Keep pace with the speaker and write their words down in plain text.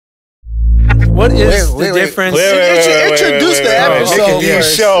What is the difference? Introduce the episode. Mickey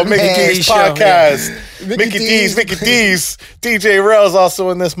D's show, Mickey D's podcast. Mickey D's. DJ Rel's also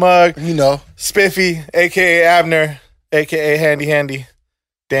in this mug. You know. Spiffy, a.k.a. Abner, a.k.a. Handy.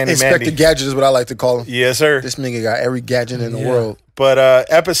 Danny Inspector Mandy. Gadget is what I like to call him. Yes, sir. This nigga got every gadget in the world. But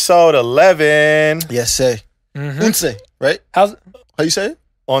episode 11. Yes, sir. Once, right? How you say it?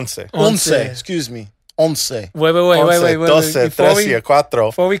 Once. Excuse me. Once. Wait. 12, 13, 4.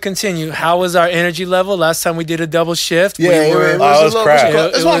 Before we continue, how was our energy level? Last time we did a double shift. It was crap.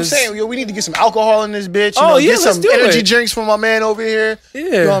 That's what I'm saying. Yo, we need to get some alcohol in this bitch. Get some energy drinks from my man over here. Yeah.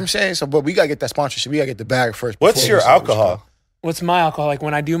 You know what I'm saying? So, but we got to get that sponsorship. We got to get the bag first. What's your alcohol? What's my alcohol? Like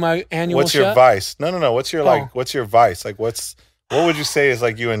when I do my annual What's your shot? vice? No. What's your what's your vice? Like what would you say is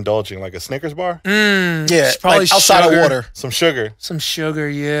like you indulging? Like a Snickers bar? Yeah, probably like outside sugar. of water. Some sugar. Some sugar,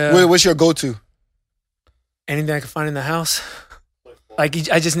 yeah. What's your go-to? Anything I can find in the house. Like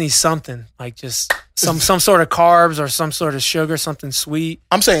I just need something, like just some sort of carbs or some sort of sugar, something sweet.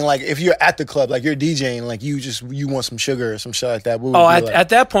 I'm saying like if you're at the club, like you're DJing, like you want some sugar or some shit like that. At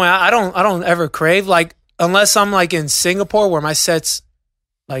that point, I don't ever crave, like unless I'm like in Singapore where my set's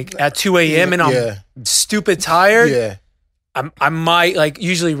like at 2 a.m. and I'm stupid tired. Yeah. I might like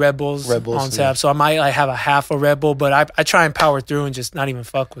usually Red Bulls on tap, so I might like have a half a Red Bull, but I try and power through and just not even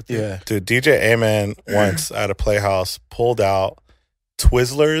fuck with it. Yeah, dude. DJ A-Man once at a Playhouse pulled out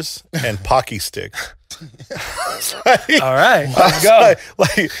Twizzlers and Pocky sticks. All right, let's go.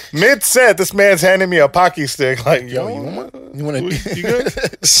 Like mid set, this man's handing me a Pocky stick. Like, yo, you want to? You good?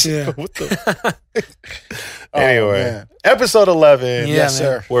 Yeah. What the? Anyway, episode 11. Yes,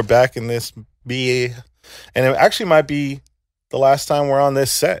 sir. We're back in this BA, and it actually might be the last time we're on this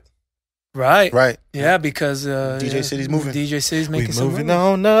set. Right. Yeah, because DJ City's moving. DJ City's making some moving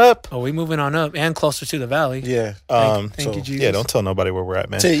on up. Oh, we moving on up and closer to the valley. Yeah. Thank you, Jesus. Yeah, don't tell nobody where we're at,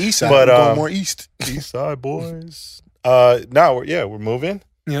 man. To the east side. But, we're going more east. East side boys. Now we're moving.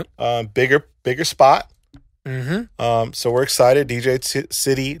 Yep. Bigger spot. Mm-hmm. So we're excited. DJ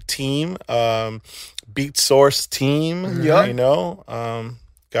City team, Beat Source team. Yeah. You know,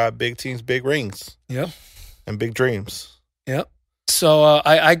 got big teams, big rings. Yep. And big dreams. Yep. So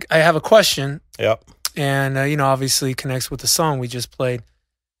I have a question. Yep. And obviously connects with the song we just played.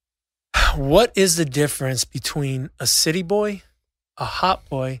 What is the difference between a city boy, a hot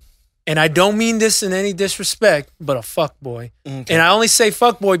boy, and I don't mean this in any disrespect, but a fuck boy? Okay. And I only say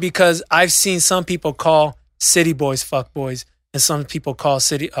fuck boy because I've seen some people call city boys fuck boys, and some people call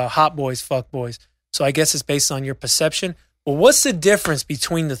hot boys fuck boys. So I guess it's based on your perception. Well, what's the difference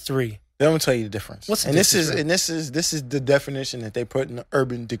between the three? Let me tell you the difference. What's the difference? This is the definition that they put in the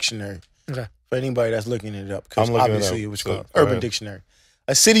Urban Dictionary. Okay. For anybody that's looking it up, because I'm looking obviously it up. it was Go called Urban ahead. Dictionary.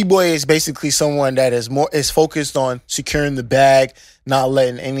 A city boy is basically someone that is focused on securing the bag, not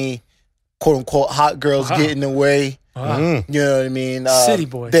letting any quote unquote hot girls get in the way. Wow. You know what I mean? City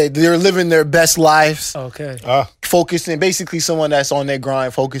boy. They're living their best lives. Okay. Focusing, basically someone that's on their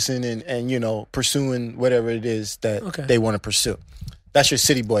grind, focusing and pursuing whatever it is that they want to pursue. That's your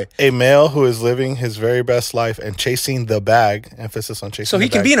city boy. A male who is living his very best life and chasing the bag, emphasis on chasing So the he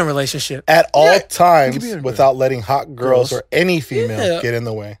bag, can be in a relationship. at all times be in a without letting hot girls or any female get in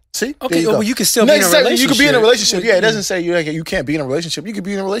the way. See? Okay, There well, you can still be in a exactly. You could be in a relationship. relationship. Yeah, it doesn't say you can't be in a relationship. You could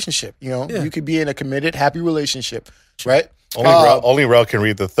be in a relationship. Yeah. You could be in a committed, happy relationship, right? Only Rel can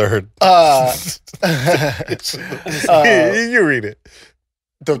read the third. You read it.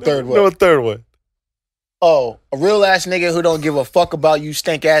 The third one. No, third one. Oh, a real ass nigga who don't give a fuck about you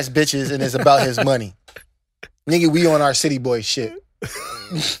stank ass bitches and is about his money. Nigga, we on our city boy shit.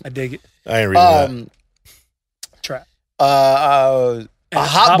 I dig it. I ain't reading that. Trap. A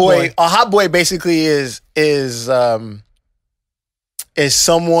hot boy basically is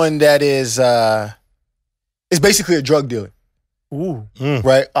someone that is basically a drug dealer. Ooh.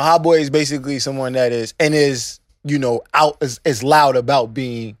 Right? A hot boy is basically someone that is out is loud about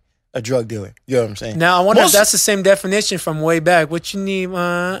being a drug dealer. You know what I'm saying? Now, I wonder if that's the same definition from way back. What you need,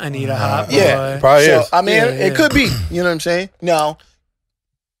 I need a hot boy. Yeah, Probably is. I mean, it could be. You know what I'm saying? No.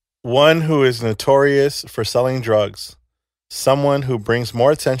 One who is notorious for selling drugs. Someone who brings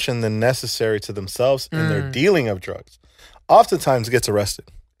more attention than necessary to themselves in their dealing of drugs. Oftentimes gets arrested.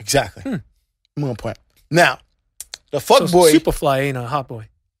 Exactly. I'm on point. Now, the fuck boy. Superfly ain't a hot boy.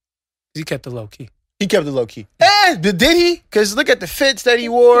 He kept it low key. He kept it low key. Did he? Because look at the fits that he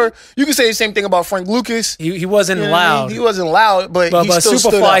wore. You can say the same thing about Frank Lucas. He wasn't You know what I loud. mean? He wasn't loud, but he still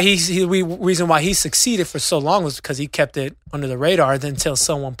stood Superfly, out. reason why he succeeded for so long was because he kept it under the radar until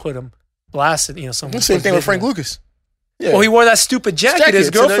someone put him blasted. Someone. Same put thing with his Frank name. Lucas. Yeah. Well, he wore that stupid jacket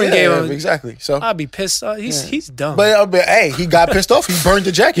his girlfriend gave him. Exactly. So I'd be pissed off. He's dumb. But hey, he got pissed off. He burned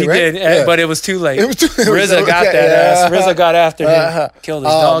the jacket, he right? did, but it was too late. It was too late. RZA got that ass. RZA got after him, killed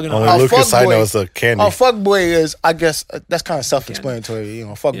his dog. And all. Only Lucas I know is the candy. A fuckboy is, I guess, that's kind of self-explanatory. You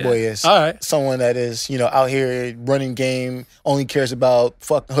know, fuckboy is someone that is, out here running game, only cares about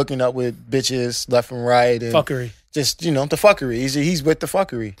hooking up with bitches left and right, and fuckery. Just the fuckery. He's with the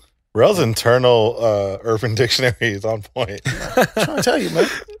fuckery. Rel's internal Urban Dictionary is on point. I'm trying to tell you, man.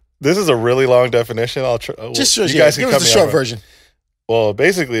 This is a really long definition. I'll try. Just you guys can give us the short version. Well,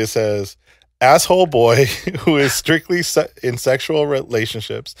 basically, it says asshole boy who is strictly in sexual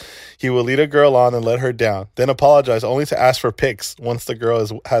relationships. He will lead a girl on and let her down, then apologize only to ask for pics once the girl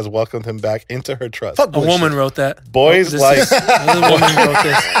has welcomed him back into her trust. A woman wrote that. Boys a woman wrote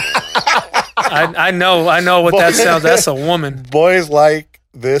this. I know what that sounds. That's a woman. Boys like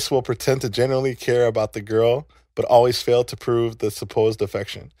this will pretend to genuinely care about the girl, but always fail to prove the supposed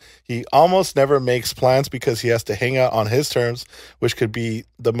affection. He almost never makes plans because he has to hang out on his terms, which could be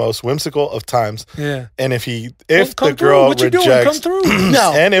the most whimsical of times. Yeah. And if the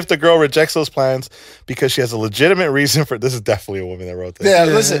girl rejects those plans because she has a legitimate reason for, this is definitely a woman that wrote this. Yeah,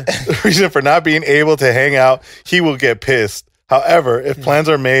 listen. Reason for not being able to hang out, he will get pissed. However, if plans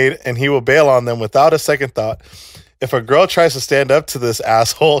are made and he will bail on them without a second thought, if a girl tries to stand up to this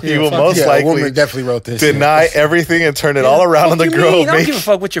asshole, he will most likely a woman definitely wrote this, deny everything and turn it all around on the girl. I don't give a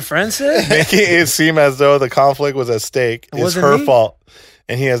fuck what your friend said. Making it seem as though the conflict was at stake is her fault.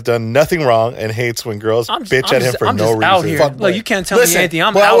 And he has done nothing wrong and hates when girls bitch at him for no reason. Out here. Look, you can't tell me anything.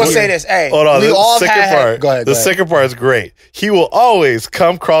 I'm out here. I will say this. Hey, hold on. Go ahead. The second part is great. He will always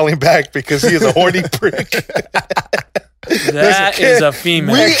come crawling back because he is a horny prick. That is a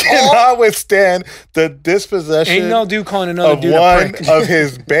female. We cannot withstand the dispossession. Ain't no dude calling another dude one a prick. of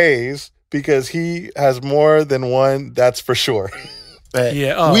his bays because he has more than one. That's for sure.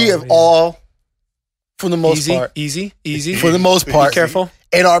 Yeah, we have all, for the most part, easy. For the most part, be careful.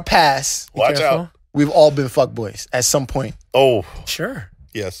 In our past, watch out. We've all been fuckboys at some point. Oh, sure.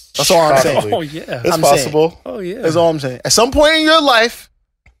 Yes, that's all I'm saying. Oh yeah, it's possible. Oh yeah, that's all I'm saying. At some point in your life,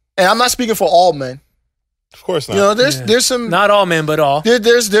 and I'm not speaking for all men. Of course not. There's some, not all men, but all.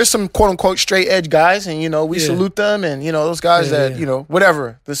 There's some quote unquote straight edge guys, and we salute them, and those guys that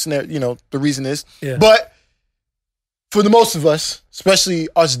whatever the scenario, the reason is. Yeah. But for the most of us, especially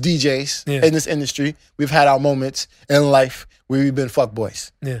us DJs in this industry, we've had our moments in life where we've been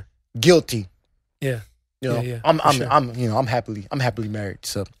fuckboys. Yeah. Guilty. Yeah. I'm happily married.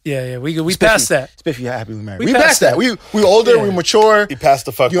 So we passed that. Especially happily married. We passed that. We older, we mature. We passed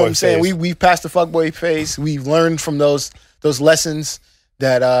the fuckboy You know what I'm saying? phase. We passed the fuckboy phase. We've learned from those lessons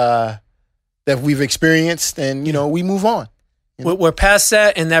that we've experienced, and we move on. We're past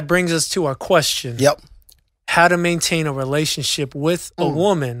that, and that brings us to our question. Yep. How to maintain a relationship with a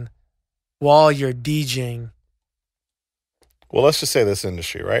woman while you're DJing. Well, let's just say this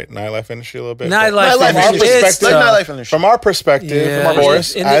industry, right? Nightlife industry a little bit. Nightlife industry. From our perspective, of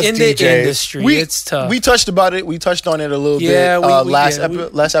course, as in DJs, the industry, it's tough. We touched about it. We touched on it a little bit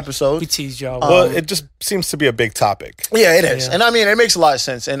last episode. We teased y'all. Well, it just seems to be a big topic. Yeah, it is. Yeah. And I mean, it makes a lot of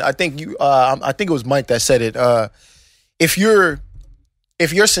sense. And I think I think it was Mike that said it. If your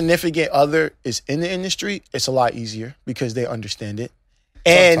significant other is in the industry, it's a lot easier because they understand it.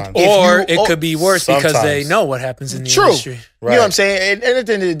 And it could be worse because they know what happens in the industry. Right. You know what I'm saying? And at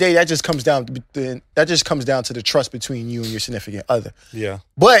the end of the day, that just comes down to the trust between you and your significant other. Yeah.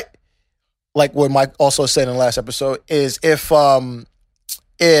 But like what Mike also said in the last episode is if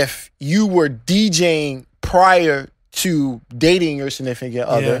you were DJing prior to dating your significant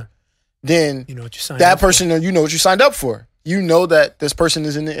other, then you know what you signed that up person you know what you signed up for. You know that this person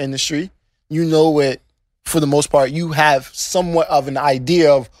is in the industry. You know it. For the most part, you have somewhat of an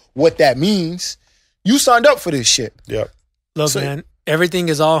idea of what that means. You signed up for this shit. Yep. Look, man, everything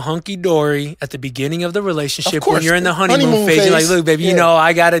is all hunky-dory at the beginning of the relationship. Of course. When you're in the honeymoon phase, you're like, look, baby,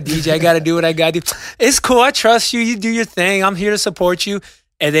 I got to DJ. I got to do what I got to do. It's cool. I trust you. You do your thing. I'm here to support you.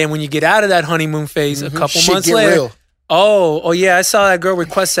 And then when you get out of that honeymoon phase, a couple months later, real. Oh, yeah, I saw that girl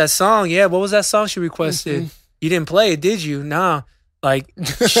request that song. Yeah, what was that song she requested? Mm-hmm. You didn't play it, did you? Nah. Like you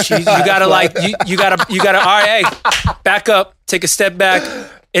gotta all right, hey, back up, take a step back.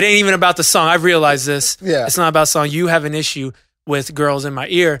 It ain't even about the song. I've realized this. Yeah. It's not about song. You have an issue with girls in my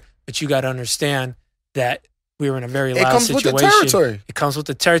ear, but you gotta understand that we were in a very loud situation. It comes with the territory. It comes with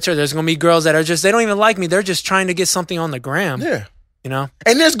the territory. There's gonna be girls that are they don't even like me. They're just trying to get something on the gram. Yeah.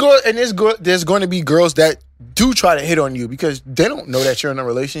 And there's going to be girls that do try to hit on you because they don't know that you're in a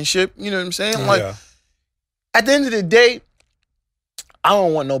relationship. You know what I'm saying? Like at the end of the day, I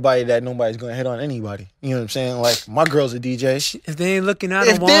don't want nobody that nobody's gonna hit on anybody. You know what I'm saying? Like my girl's a DJ. If they ain't looking, I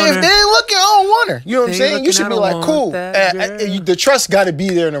If don't they want her. ain't looking, I don't want her. You know what I'm They saying? ain't You should looking, be I don't like, cool. want that girl. The trust got to be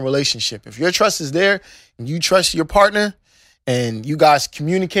there in a relationship. If your trust is there and you trust your partner and you guys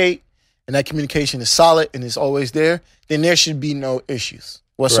communicate and that communication is solid and it's always there, then there should be no issues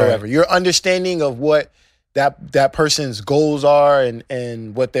whatsoever. Right. Your understanding of what that person's goals are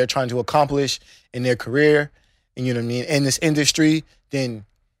and what they're trying to accomplish in their career, and you know what I mean, in this industry, then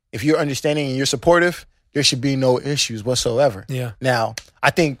if you're understanding and you're supportive, there should be no issues whatsoever. Yeah. Now,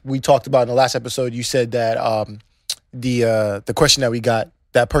 I think we talked about in the last episode, you said that the question that we got,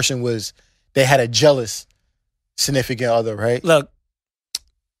 that person they had a jealous significant other, right? Look,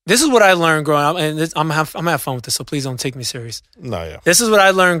 this is what I learned growing up, and I'm gonna have fun with this, so please don't take me serious. No, yeah. This is what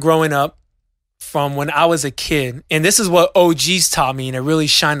I learned growing up from when I was a kid, and this is what OGs taught me, and it really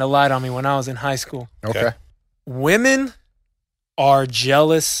shined a light on me when I was in high school. Okay. Women are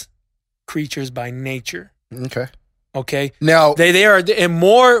jealous creatures by nature. Okay. Okay. Now, They are, and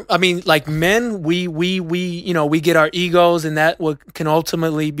more. I mean, like men, we we get our egos, and that can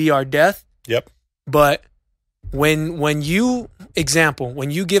ultimately be our death. Yep. But when you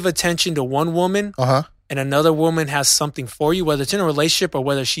give attention to one woman, and another woman has something for you, whether it's in a relationship or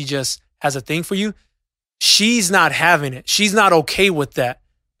whether she just has a thing for you, she's not having it. She's not okay with that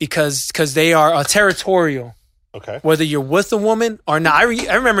because they are territorial. Okay. Whether you're with a woman or not. I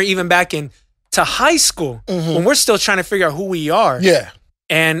remember even back to high school when we're still trying to figure out who we are. yeah.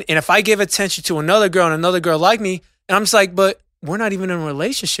 And if I give attention to another girl and another girl like me, and I'm just like, but we're not even in a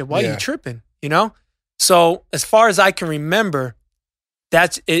relationship. Why are Yeah. you tripping? You know? So as far as I can remember,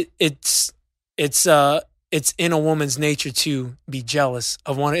 that's it. It's in a woman's nature to be jealous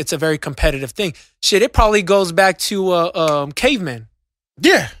of one. It's a very competitive thing. Shit, it probably goes back to cavemen.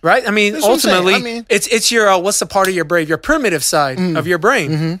 Yeah. Right? I mean, That's what I'm saying. ultimately, I mean- it's your what's the part of your brain, your primitive side of your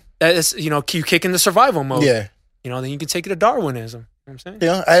brain. Mm-hmm. That is, you kick in the survival mode. Yeah. Then you can take it to Darwinism. You know what I'm saying?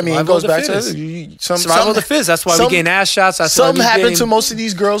 Yeah. I mean, it Survival goes of the back fittest. to Survival of the fittest. That's why we getting ass shots. That's why Something we happened getting, to most of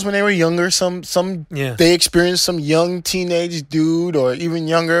these girls when they were younger. Some Yeah. they experienced some young teenage dude or even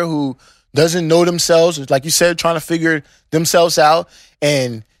younger who doesn't know themselves, like you said, trying to figure themselves out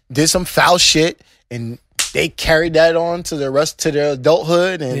and did some foul shit, and they carried that on to their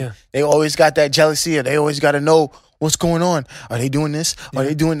adulthood, and Yeah. they always got that jealousy, and they always got to know what's going on. Are they doing this? Are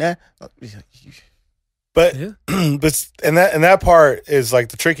they doing that? But Yeah. but and that part is like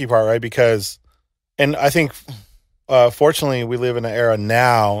the tricky part, right? Because, and I think, fortunately, we live in an era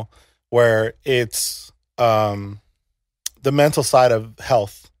now where it's the mental side of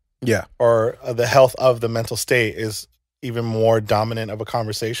health, Yeah. or the health of the mental state is even more dominant of a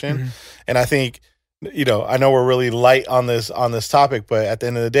conversation. And I think, I know we're really light on this topic, but at the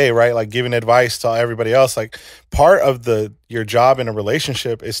end of the day, right, like giving advice to everybody else, like part of your job in a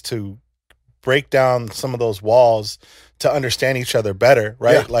relationship is to break down some of those walls to understand each other better,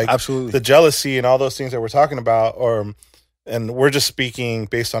 right? Yeah, like absolutely. the jealousy and all those things that we're talking about, and we're just speaking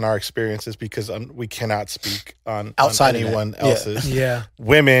based on our experiences because we cannot speak on Outside of that. anyone Yeah. else's. Yeah.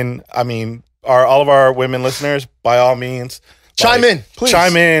 Women, I mean, all of our women listeners, by all means, Chime in, please.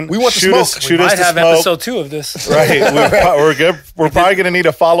 Chime in. We want the shoot smoke. us, We shoot us might to have smoke. episode 2 of this. Right, we're good. We're probably going to need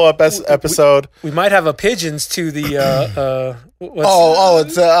a follow up episode. We might have a pigeons to the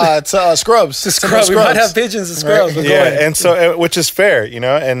It's Scrubs. to Scrubs. We might have pigeons and Scrubs. But go Yeah, ahead. and so which is fair,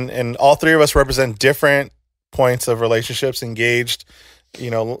 and all three of us represent different points of relationships, engaged,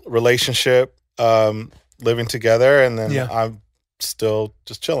 relationship, living together, and then Yeah. I'm still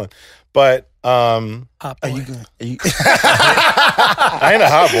just chilling. But Hot Are boy. you good? Are you? I ain't a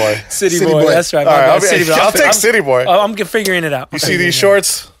hot boy. City, City boy. boy. That's right. All my right, bad. City boy. I'll take City Boy. I'm figuring it out. You see these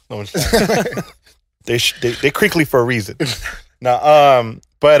shorts? No, I'm just kidding. they crinkly for a reason. No,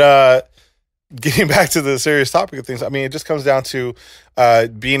 but getting back to the serious topic of things, I mean, it just comes down to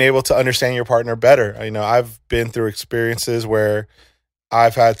being able to understand your partner better. I've been through experiences where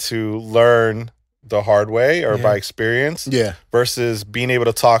I've had to learn the hard way or by experience, Yeah. versus being able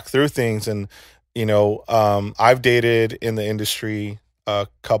to talk through things. And I've dated in the industry a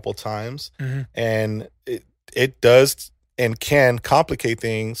couple times, Mhm. and it does and can complicate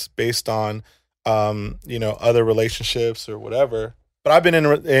things based on other relationships or whatever. But I've been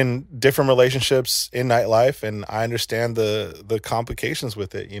in different relationships in nightlife, and I understand the complications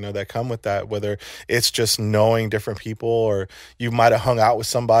with it, that come with that, whether it's just knowing different people, or you might have hung out with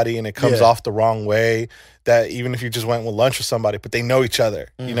somebody and it comes Yeah. off the wrong way, that even if you just went with lunch with somebody, but they know each other,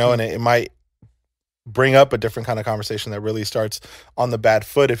 and it might bring up a different kind of conversation that really starts on the bad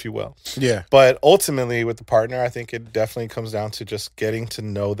foot, if you will. Yeah. But ultimately, with the partner, I think it definitely comes down to just getting to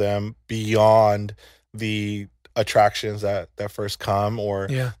know them beyond the attractions that first come, or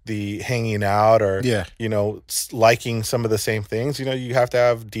Yeah. the hanging out, or Yeah. liking some of the same things. You have to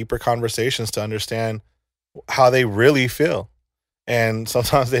have deeper conversations to understand how they really feel, and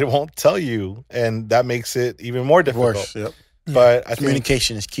sometimes they won't tell you, and that makes it even more difficult. Divorce. Yep. But I think,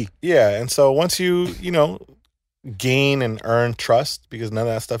 Communication is key. yeah, and so once you gain and earn trust, because none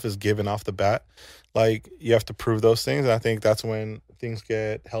of that stuff is given off the bat, like, you have to prove those things, and I think that's when things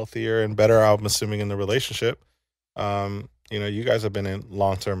get healthier and better, I'm assuming, in the relationship. You guys have been in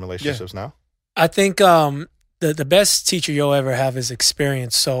long-term relationships now. I think the best teacher you'll ever have is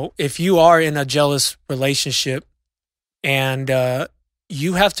experience. So if you are in a jealous relationship, and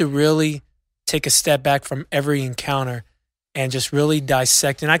you have to really take a step back from every encounter and just really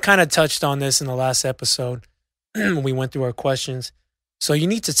dissect. And I kind of touched on this in the last episode when we went through our questions. So you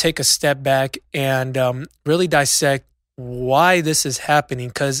need to take a step back and really dissect why this is happening,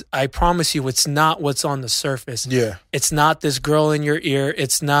 because I promise you it's not what's on the surface. Yeah. It's not this girl in your ear.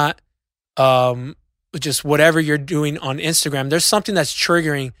 It's not just whatever you're doing on Instagram. There's something that's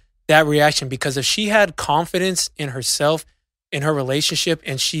triggering that reaction, because if she had confidence in herself, in her relationship,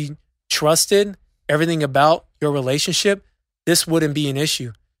 and she trusted everything about your relationship, this wouldn't be an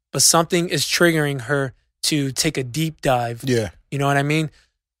issue. But something is triggering her to take a deep dive. Yeah. You know what I mean?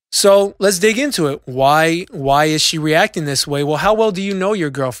 So let's dig into it. Why is she reacting this way? Well, how well do you know your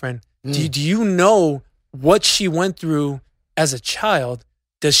girlfriend? Do you know what she went through as a child?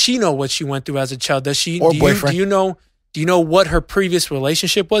 Does she know what she went through as a child? Does she? Or do boyfriend. Do you know what her previous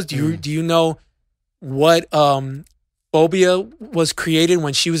relationship was? Do you know what phobia was created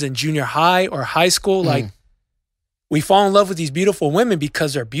when she was in junior high or high school? Like, we fall in love with these beautiful women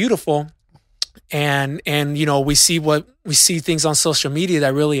because they're beautiful, and we see things on social media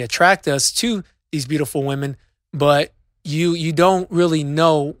that really attract us to these beautiful women, but you don't really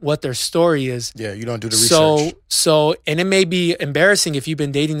know what their story is. Yeah, you don't do the research. So and it may be embarrassing if you've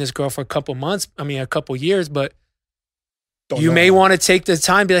been dating this girl for a couple years, but you may want to take the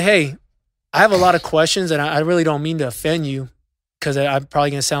time to be like, hey, I have a lot of questions, and I really don't mean to offend you, because I'm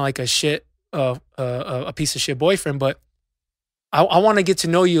probably going to sound like a piece of shit boyfriend, but I want to get to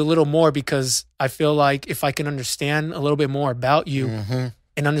know you a little more, because I feel like if I can understand a little bit more about you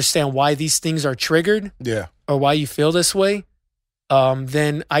and understand why these things are triggered, or why you feel this way,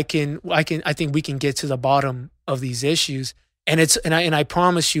 then I think we can get to the bottom of these issues. And I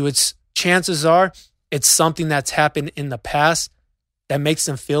promise you, chances are it's something that's happened in the past that makes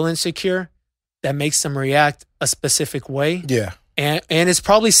them feel insecure, that makes them react a specific way. Yeah. And it's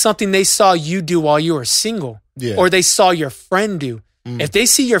probably something they saw you do while you were single, or they saw your friend do. If they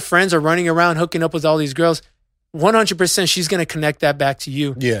see your friends are running around hooking up with all these girls, 100% she's going to connect that back to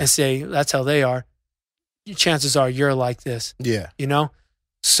you and say, that's how they are. Chances are you're like this. Yeah.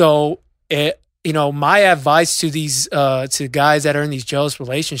 So, my advice to these, to guys that are in these jealous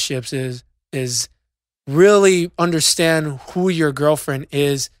relationships is really understand who your girlfriend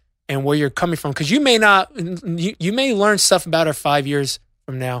is and where you're coming from. Because you may learn stuff about her 5 years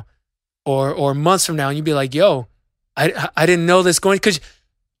from now or months from now, and you'd be like, yo, I didn't know this going, because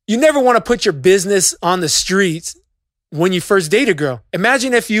you never want to put your business on the streets when you first date a girl.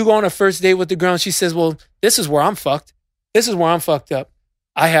 Imagine if you go on a first date with the girl and she says, well, this is where I'm fucked. This is where I'm fucked up.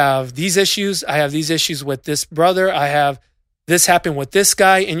 I have these issues. I have these issues with this brother. I have this happened with this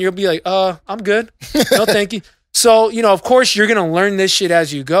guy. And you'll be like, I'm good. No, thank you. So, of course you're going to learn this shit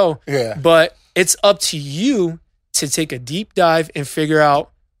as you go. Yeah. But it's up to you to take a deep dive and figure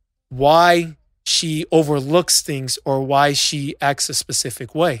out why she overlooks things or why she acts a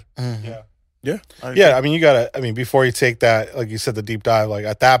specific way. Yeah. Yeah, I mean, before you take that, like you said, the deep dive, like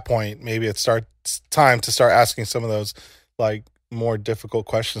at that point, maybe it's time to start asking some of those, like, more difficult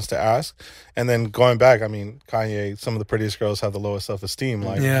questions to ask. And then going back, I mean, Kanye, some of the prettiest girls have the lowest self-esteem.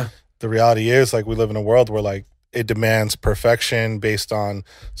 Like, the reality is, like, we live in a world where, like, it demands perfection based on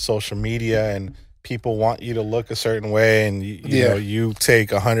social media, and people want you to look a certain way, and you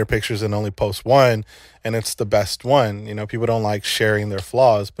take 100 pictures and only post one, and it's the best one. People don't like sharing their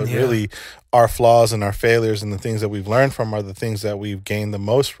flaws, but really our flaws and our failures and the things that we've learned from are the things that we've gained the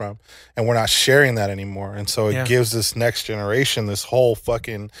most from, and we're not sharing that anymore. And so it gives this next generation this whole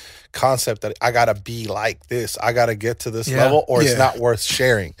fucking concept that I gotta be like this, I gotta get to this level, or it's not worth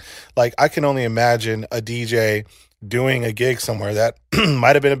sharing. Like, I can only imagine a DJ doing a gig somewhere that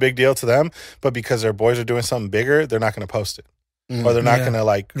might have been a big deal to them, but because their boys are doing something bigger, they're not going to post it. Or they're not going to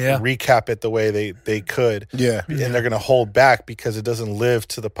recap it the way they could. Yeah. And they're going to hold back because it doesn't live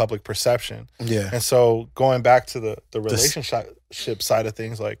to the public perception. Yeah. And so going back to the relationship side of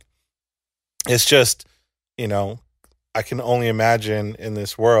things, like, it's just, I can only imagine in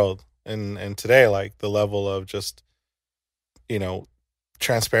this world and today, like the level of just,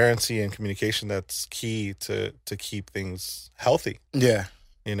 transparency and communication that's key to keep things healthy, Yeah.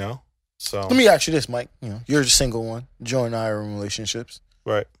 So Let me ask you this, Mike. You're a single one. Joe and I are in relationships.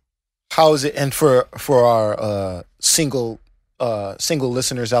 right. How is it? And for our single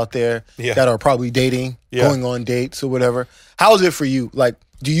listeners out there Yeah. that are probably dating, Yeah. going on dates or whatever, how is it for you? Like,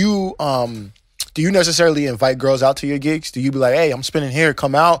 do you necessarily invite girls out to your gigs? Do you be like, hey, I'm spinning here,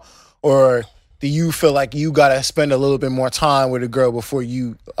 come out? Or do you feel like you got to spend a little bit more time with a girl before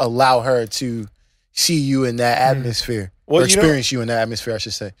you allow her to see you in that atmosphere? Well, or experience you in that atmosphere, I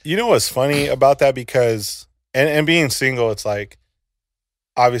should say. You know what's funny about that? Because, and being single, it's like,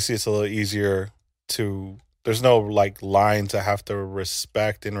 obviously it's a little easier to, there's no like line to have to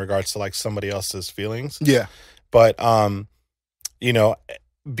respect in regards to like somebody else's feelings. Yeah. But,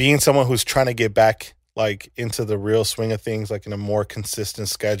 being someone who's trying to get back like into the real swing of things, like in a more consistent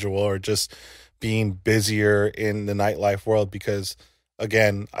schedule, or just being busier in the nightlife world, because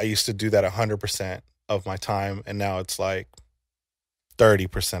again, I used to do that 100% of my time, and now it's like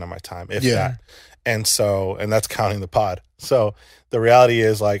 30% of my time, if that. And so, and that's counting the pod. So the reality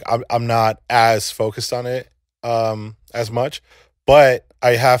is like, I'm not as focused on it as much, but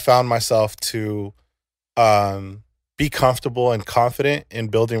I have found myself to be comfortable and confident in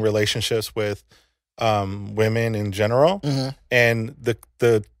building relationships with women in general. Mm-hmm. And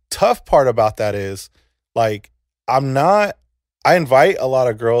the tough part about that is like, I invite a lot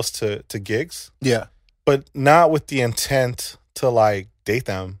of girls to gigs. Yeah. But not with the intent to like date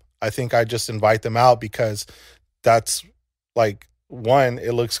them. I think I just invite them out because that's like, one,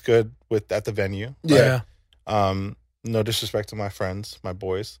 it looks good at the venue. Yeah. Right? No disrespect to my friends, my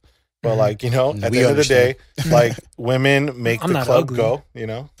boys. But Mhm. like, at the We end understand. of the day, like women make I'm the not club ugly. go,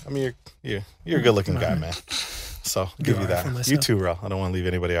 I mean, you're a good looking guy, man. So I'll give you alright for that. myself. You too, Ro. I don't want to leave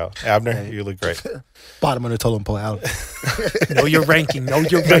anybody out. Abner, Hey. you look great. Bottom of the totem pole out. Know your ranking. Know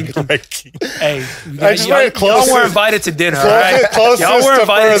your ranking. Hey, I just went y'all were closest- invited to dinner, all right? Closest Y'all were to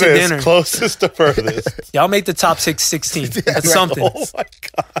invited to furthest. dinner. Closest to furthest. Y'all make the top 16. That's something. Oh my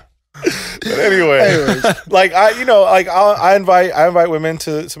god. But anyway, Anyways. like I invite women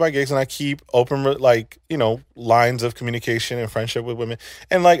to my gigs, and I keep open lines of communication and friendship with women.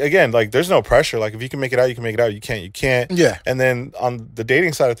 And like again, like there's no pressure. Like if you can make it out, you can make it out. You can't, you can't. Yeah. And then on the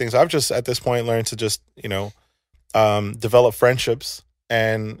dating side of things, I've just at this point learned to just develop friendships,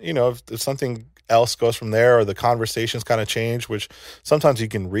 and if something else goes from there, or the conversations kind of change, which sometimes you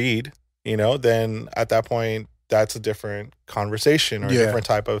can read, then at that point, that's a different conversation or a Yeah. different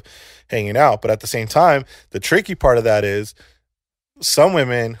type of hanging out. But at the same time, the tricky part of that is some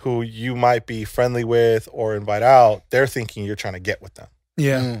women who you might be friendly with or invite out, they're thinking you're trying to get with them.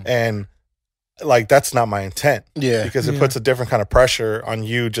 Yeah. Mm. And like, that's not my intent, Yeah. because it Yeah. puts a different kind of pressure on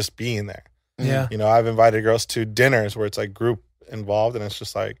you just being there. Yeah. I've invited girls to dinners where it's like group involved, and it's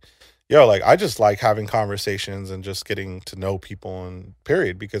just like, like I just like having conversations and just getting to know people, and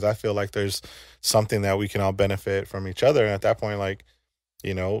period, because I feel like there's something that we can all benefit from each other. And at that point, like,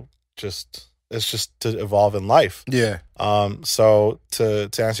 it's just to evolve in life. Yeah. So to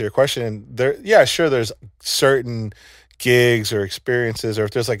answer your question, there's certain gigs or experiences, or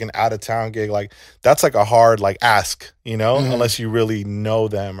if there's like an out of town gig, like that's like a hard like ask, Mhm. unless you really know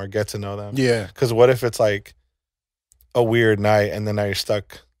them or get to know them. Yeah. Because what if it's like a weird night, and then now you're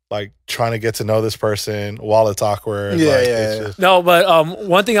stuck like trying to get to know this person while it's awkward. Yeah, like, yeah, it's yeah. just- No, but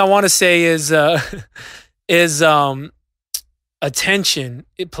one thing I want to say is attention.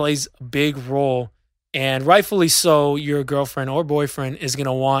 It plays a big role, and rightfully so. Your girlfriend or boyfriend is going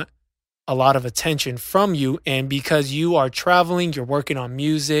to want a lot of attention from you, and because you are traveling, you're working on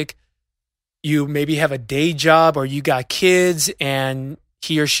music, you maybe have a day job, or you got kids, and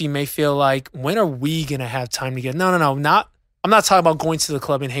he or she may feel like, when are we going to have time together? No, I'm not talking about going to the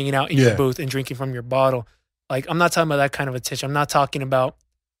club and hanging out in Yeah. your booth and drinking from your bottle. Like, I'm not talking about that kind of attention. I'm not talking about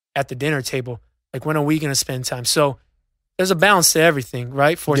at the dinner table. Like, when are we going to spend time? So there's a balance to everything,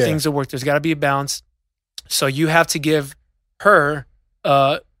 right? For Yeah. things to work, there's got to be a balance. So you have to give her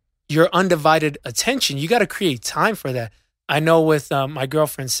your undivided attention. You got to create time for that. I know with my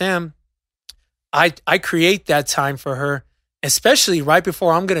girlfriend, Sam, I create that time for her, especially right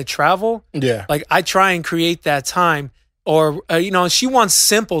before I'm going to travel. Yeah. Like, I try and create that time. Or, she wants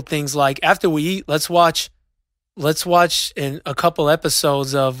simple things like, after we eat, let's watch in a couple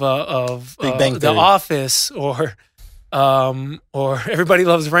episodes of Big Bang The Theory. Office, or Everybody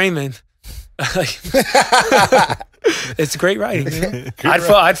Loves Raymond. It's great writing.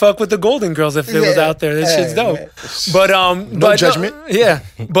 I'd fuck with the Golden Girls if it was out there. That shit's dope. But judgment. Yeah,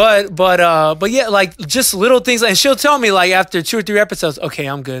 but yeah, like just little things. And she'll tell me like after 2 or 3 episodes, okay,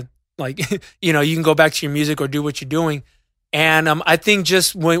 I'm good. like, you know, you can go back to your music or do what you're doing. And I think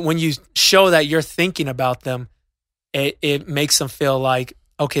just when you show that you're thinking about them, it makes them feel like,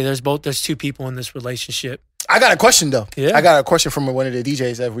 okay, there's two people in this relationship. I got a question though. Yeah. I got a question from one of the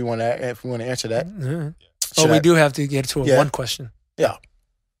DJs if we want to answer that. Oh, we do have to get to one question. Yeah.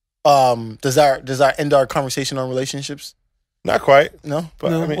 Does that end our conversation on relationships? Not quite. No. But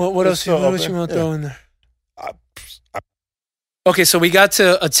No, I mean, what else you want to throw in there? Okay, so we got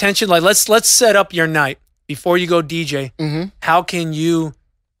to attention. Like let's set up your night before you go DJ. Mm-hmm. How can you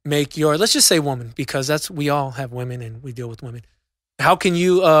make your, let's just say woman, because we all have women and we deal with women. How can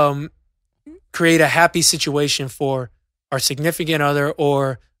you create a happy situation for our significant other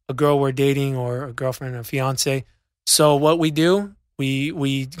or a girl we're dating or a girlfriend or a fiance? So what we do,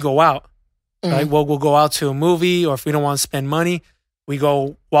 we go out. Mm-hmm. Right? We'll go out to a movie, or if we don't want to spend money, we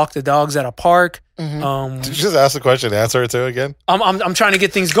go walk the dogs at a park. Mm-hmm. Did you just ask the question, answer it to again? I'm trying to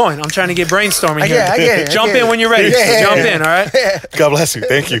get things going. I'm trying to get brainstorming here. I get it. Jump in when you're ready. Yeah. Jump in, all right? God bless you.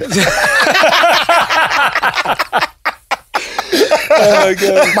 Thank you. Oh my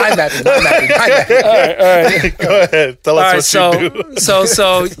God. My bad. All right. Go ahead. Tell us what you do.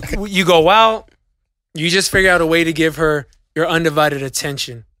 So you go out, you just figure out a way to give her your undivided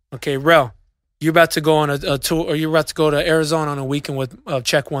attention. Okay, Rel, you're about to go on a tour, or you're about to go to Arizona on a weekend with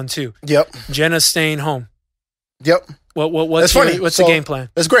Check 1 2. Yep. Jenna's staying home. Yep. What's That's funny. What's So, the game plan?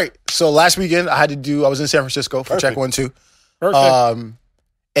 That's great. So last weekend I was in San Francisco for Check 1 2. Perfect.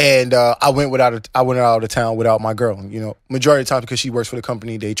 And I went out of town without my girl. You know, majority of the time because she works for the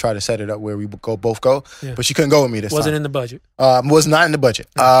company, they try to set it up where we both go. Yeah. But she couldn't go with me this time. Wasn't in the budget. Was not in the budget.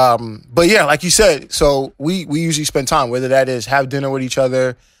 But yeah, like you said, so we usually spend time, whether that is have dinner with each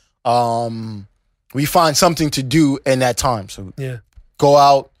other. We find something to do in that time. So yeah, go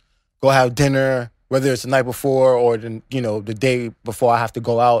out, go have dinner, whether it's the night before or the day before I have to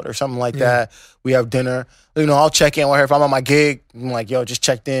go out or something like that. We have dinner. You know, I'll check in with her if I'm on my gig. I'm like, yo, just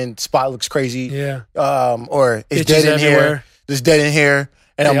checked in. Spot looks crazy. Yeah. Or it's Bitches dead in everywhere. here. There's dead in here.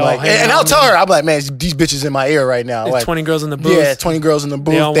 And They I'm all like, hang and out, I'll tell man. her, I'm like, man, these bitches in my ear right now. There's Like, 20 girls in the booth. yeah, 20 girls in the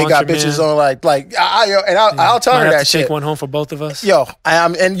booth. all They want got your bitches man. on I'll tell Might her have that to shit. take one home for both of us. Yo,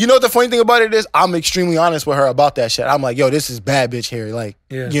 and you know what the funny thing about it is? I'm extremely honest with her about that shit. I'm like, yo, this is bad bitch here. Like,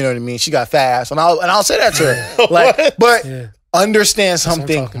 Yeah. you know what I mean? She got fat ass. And I'll say that to her. Like, but Yeah. understand what I'm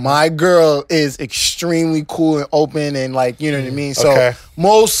something. talking My girl is extremely cool and open and like, you know what I mean? So Okay.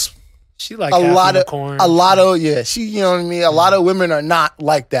 most She like a half lot unicorn. of she, you know what I mean? A lot of women are not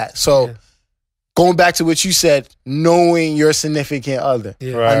like that. So Yeah. going back to what you said, knowing your significant other.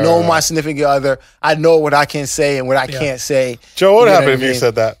 Yeah. Right. I know my significant other. I know what I can say and what I Yeah. can't say. Joe, what You know happened what if I you mean?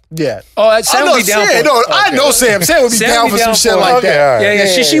 said that? Yeah. Oh, Sam I know would be down Sam. for it. No, I know Sam. Sam would be Sam down would for be some down shit for it. like Okay, that. all right. Yeah.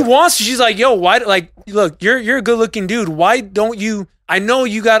 Yeah. She wants to. She's like, yo, why? Like, look, you're a good looking dude. Why don't you? I know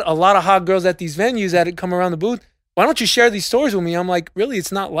you got a lot of hot girls at these venues that come around the booth. Why don't you share these stories with me? I'm like, really,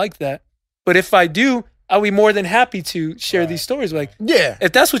 it's not like that. But if I do, I'll be more than happy to share these stories. Like, Yeah.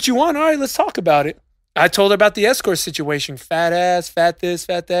 if that's what you want, all right, let's talk about it. I told her about the escort situation. Fat ass, fat this,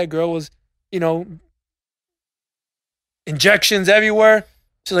 fat that. Girl was, injections everywhere.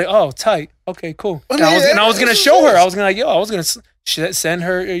 She's like, oh, tight. Okay, cool. I And I mean, was gonna show her. I was gonna send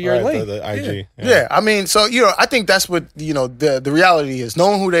her your Right, link. the IG. Yeah, I mean, so I think that's what the reality is: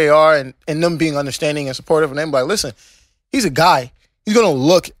 knowing who they are and them being understanding and supportive, and them like, listen, he's a guy. He's gonna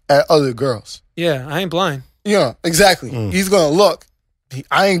look at other girls. Yeah, I ain't blind. Yeah, exactly. He's gonna look.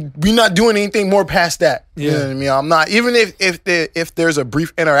 We're not doing anything more past that. You Yeah. know what I mean? I'm not. Even if there's a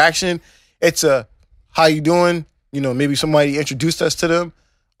brief interaction, it's a how you doing? Maybe somebody introduced us to them.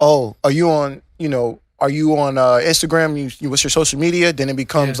 Oh, are you on? Instagram? What's your social media? Then it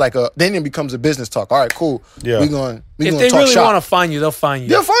becomes it becomes a business talk. All right, cool. Yeah. We gonna If they talk really shop. want to find you, they'll find you.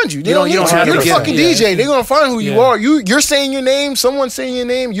 They'll find you. They You don't need to. have You're to the get fucking it. DJ. They're gonna find who you Yeah. are. You're saying your name. Someone's saying your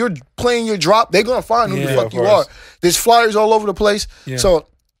name. You're playing your drop. They're gonna find who Yeah, the fuck of you course. are. There's flyers all over the place. Yeah. So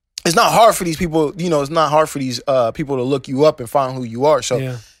it's not hard for these people. It's not hard for these people to look you up and find who you are. So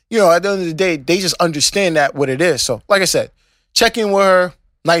Yeah. at the end of the day, they just understand that what it is. So like I said, check in with her.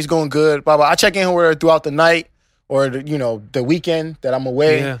 Night's going good. Blah blah. I check in with her throughout the night or the weekend that I'm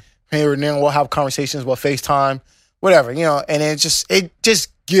away. Yeah. Here and then we'll have conversations, we'll FaceTime, whatever, and it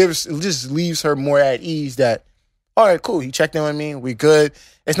just leaves her more at ease that, all right, cool, he checked in with me, we good.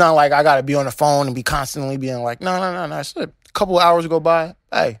 It's not like I gotta be on the phone and be constantly being like, no. It's a couple of hours go by.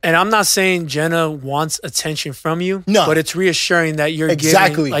 Hey. And I'm not saying Jenna wants attention from you. No. But it's reassuring that you're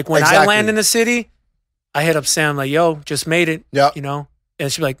Exactly. giving. Like when I Exactly. land in the city, I hit up Sam like, yo, just made it. Yep.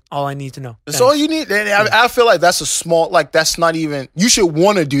 And she'd be like, all I need to know. That's all you need. And I feel like that's a small, like that's not even, you should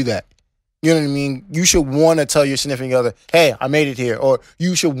want to do that. You know what I mean? You should want to tell your significant other, hey, I made it here. Or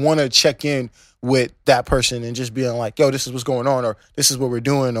you should want to check in with that person and just being like, yo, this is what's going on, or this is what we're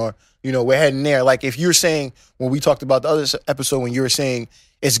doing, or, you know, we're heading there. Like if you're saying, when we talked about the other episode, when you were saying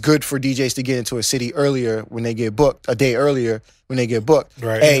it's good for DJs to get into a city earlier when they get booked, a day earlier when they get booked.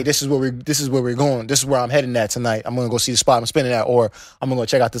 Right. Hey, this is where we're going. This is where I'm heading at tonight. I'm gonna go see the spot I'm spinning at, or I'm gonna go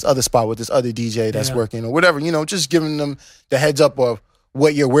check out this other spot with this other DJ that's working, or whatever. You know, just giving them the heads up of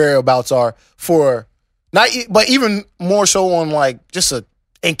what your whereabouts are for, but even more so on like just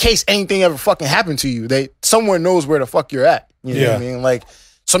in case anything ever fucking happened to you, someone knows where the fuck you're at. You know what I mean? Like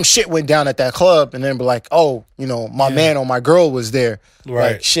some shit went down at that club, and then be like, oh, you know, my man or my girl was there.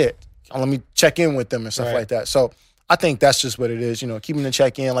 Right. Like shit, let me check in with them and stuff like that. So I think that's just what it is. You know, keeping the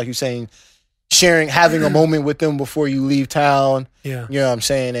check in, like you're saying, having a moment with them before you leave town. Yeah. You know what I'm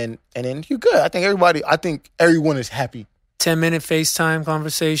saying? And then you're good. I think everyone is happy. 10-minute FaceTime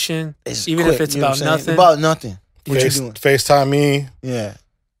conversation, It's even quick, if it's you know about what I'm saying? nothing. About nothing. What you doing? FaceTime me. Yeah.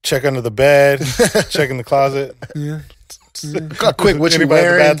 Check under the bed. Check in the closet. Yeah. Quick, what you Anybody in the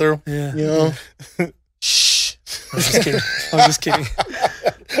wearing? bathroom? Yeah. You know? Shh. I'm just kidding. I'm just kidding.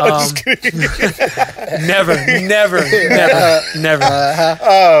 I'm just kidding. Never.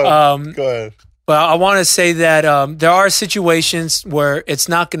 Go ahead. But I want to say that there are situations where it's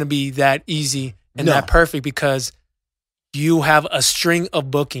not going to be that easy and No. that perfect, because you have a string of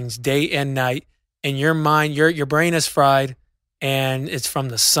bookings day and night, and your mind, your brain is fried, and it's from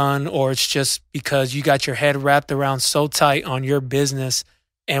the sun, or it's just because you got your head wrapped around so tight on your business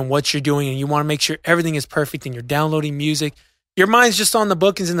and what you're doing, and you want to make sure everything is perfect, and you're downloading music. Your mind's just on the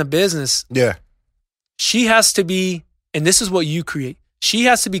bookings and the business. Yeah. She has to be, and this is what you create, she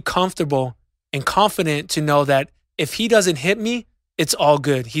has to be comfortable and confident to know that if he doesn't hit me, it's all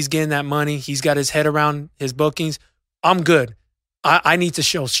good. He's getting that money. He's got his head around his bookings. I'm good. I need to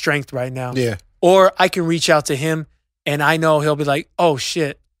show strength right now. Yeah. Or I can reach out to him and I know he'll be like, oh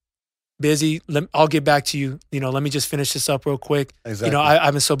shit, busy. I'll get back to you. You know, let me just finish this up real quick. Exactly. You know,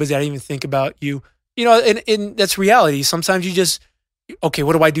 I've been so busy. I didn't even think about you. You know, and that's reality. Sometimes you just, okay,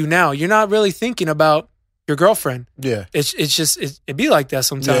 what do I do now? You're not really thinking about your girlfriend. Yeah. It be like that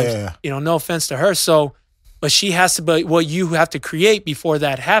sometimes. Yeah. You know, no offense to her. So, but she has to, but what you have to create before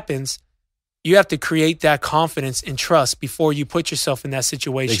that happens, you have to create that confidence and trust before you put yourself in that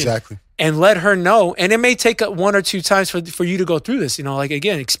situation. Exactly. And let her know. And it may take one or two times for you to go through this. You know, like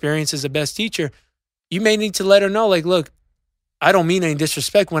again, experience is the best teacher. You may need to let her know, like, look, I don't mean any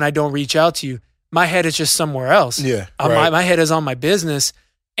disrespect when I don't reach out to you. My head is just somewhere else. Yeah. My head is on my business.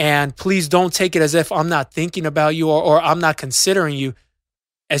 And please don't take it as if I'm not thinking about you or I'm not considering you.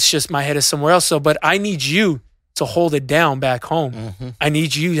 It's just my head is somewhere else. So, but I need you to hold it down back home. Mm-hmm. I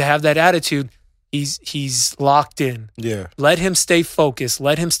need you to have that attitude. He's locked in. Yeah. Let him stay focused.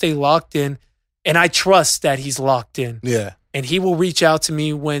 Let him stay locked in. And I trust that he's locked in. Yeah. And he will reach out to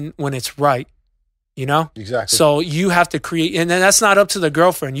me when it's right. You know? Exactly. So you have to create, and then that's not up to the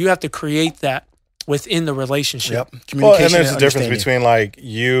girlfriend. You have to create that within the relationship. Yep. Well, Communication. and there's a difference understanding. between like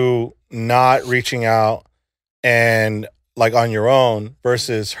you not reaching out and like on your own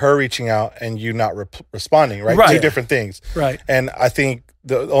versus her reaching out and you not responding, right? Right. Two different things. Right. And I think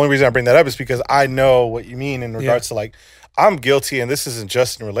the only reason I bring that up is because I know what you mean in regards to like, I'm guilty, and this isn't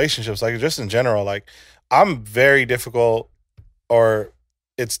just in relationships, like just in general, like I'm very difficult, or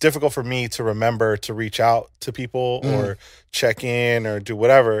it's difficult for me to remember to reach out to people or check in or do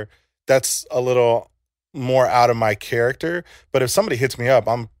whatever. That's a little more out of my character. But if somebody hits me up,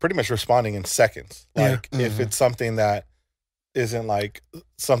 I'm pretty much responding in seconds. Like if it's something that isn't like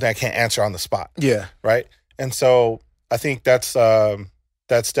something I can't answer on the spot. Yeah. Right. And so I think that's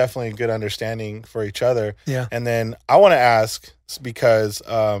definitely a good understanding for each other. Yeah. And then I want to ask, because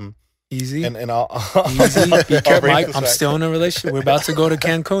Easy. and I'll Easy. Be I'll careful, bring Mike. this I'm back. still in a relationship. We're about to go to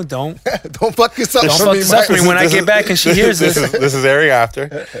Cancun. Don't fuck this up. Don't for fuck me, this up Mike. for me when I get back and she hears this. This is airing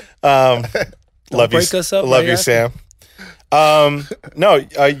after. Love break you, us up love right you, after. Sam. No,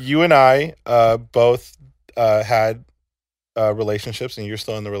 you and I both had relationships, and you're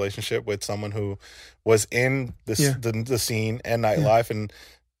still in the relationship with someone who was in the scene and nightlife, and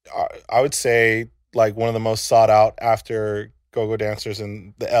I would say like one of the most sought out after go-go dancers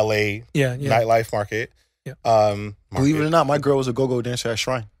in the LA nightlife market. Yeah. Believe it or not, my girl was a go-go dancer at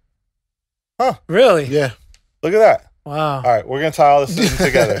Shrine. Really? Yeah. Look at that. Wow. All right, we're gonna tie all this in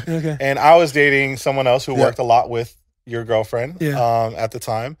together. Okay. And I was dating someone else who worked a lot with your girlfriend at the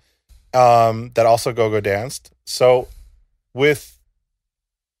time, that also go-go danced. So with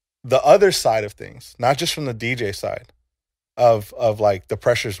the other side of things, not just from the DJ side of like the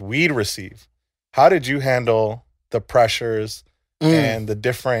pressures we'd receive, how did you handle the pressures and the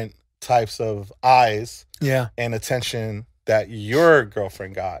different types of eyes Yeah. and attention that your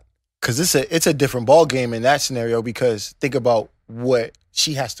girlfriend got. Because it's a different ball game in that scenario. Because think about what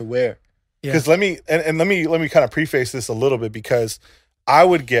she has to wear. Yeah. Because let me kind of preface this a little bit, because I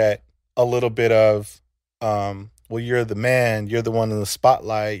would get a little bit of, well, you're the man, you're the one in the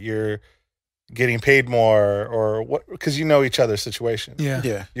spotlight, you're getting paid more, or what? Because you know each other's situation. Yeah.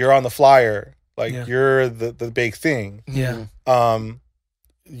 Yeah. You're on the flyer, like Yeah. you're the big thing. Yeah.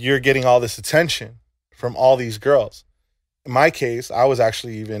 You're getting all this attention from all these girls. In my case, I was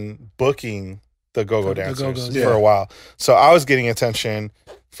actually even booking the go-go The dancers go-gos, for yeah. a while. So I was getting attention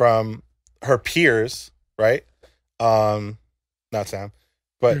from her peers, right? Not Sam,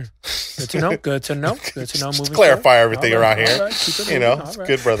 but Good to know. Good to know. Good to know. Just Moving clarify forward. everything All right, around here. all right, keep it You moving, know, all it's right.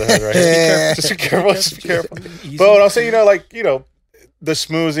 good brotherhood, right? Yeah. Just be careful. Just be careful. Easy. But what I'm saying, the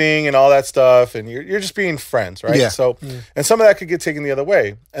schmoozing and all that stuff, and you're just being friends, right? Yeah. So, Yeah. and some of that could get taken the other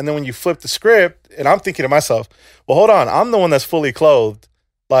way. And then when you flip the script, and I'm thinking to myself, well, hold on, I'm the one that's fully clothed.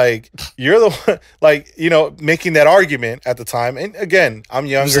 Like, you're the one, like, making that argument at the time. And again, I'm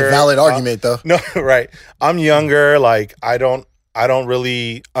younger. It's a valid argument, though. No, right. I'm younger. Like, I don't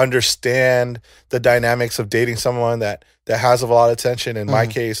really understand the dynamics of dating someone that has a lot of attention. In my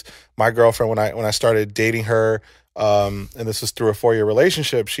case, my girlfriend, when I started dating her, and this was through a 4-year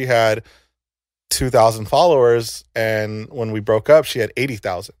relationship, she had 2,000 followers, and when we broke up, she had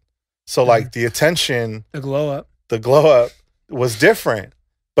 80,000. So like the attention, The glow up. the glow up was different,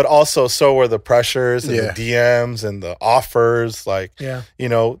 but also so were the pressures and Yeah. the DMs and the offers, like, Yeah.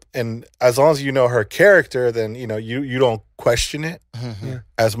 and as long as you know her character, then, you don't question it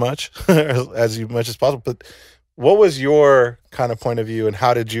as much as much as possible. But what was your kind of point of view, and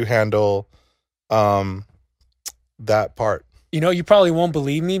how did you handle that part? You probably won't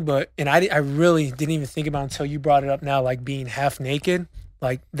believe me, and I really didn't even think about it until you brought it up now, like being half naked.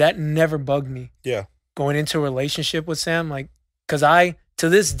 Like, that never bugged me. Yeah. Going into a relationship with Sam, like, because to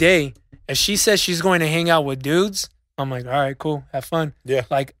this day, if she says she's going to hang out with dudes, I'm like, all right, cool, have fun. Yeah.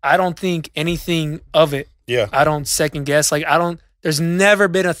 Like, I don't think anything of it. Yeah. I don't second guess. Like, there's never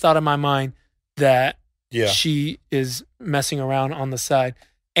been a thought in my mind that Yeah. she is messing around on the side.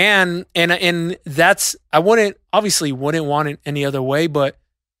 And that's, I wouldn't want it any other way, but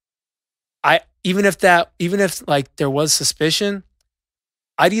even if like there was suspicion,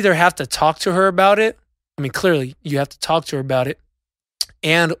 I'd either have to talk to her about it. I mean, clearly you have to talk to her about it,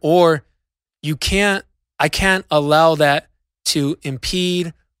 or I can't allow that to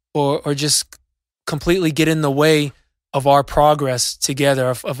impede or just completely get in the way of our progress together,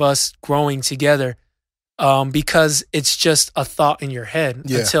 of us growing together. Because it's just a thought in your head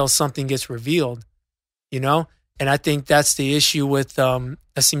until something gets revealed, And I think that's the issue with, that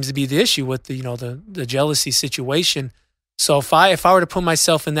seems to be the issue with the jealousy situation. So if I were to put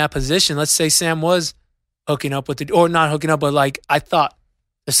myself in that position, let's say Sam was hooking up with or not hooking up, but like I thought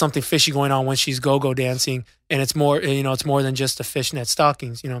there's something fishy going on when she's go-go dancing, and it's more, it's more than just the fishnet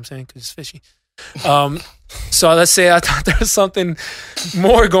stockings, you know what I'm saying? Because it's fishy. So let's say I thought there was something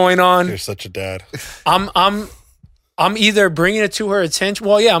more going on. You're such a dad. I'm either bringing it to her attention.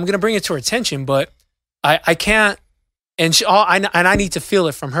 Well, yeah, I'm gonna bring it to her attention, but I can't. And I need to feel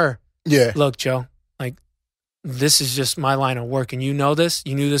it from her. Yeah. Look, Joe, like, this is just my line of work, and you know this.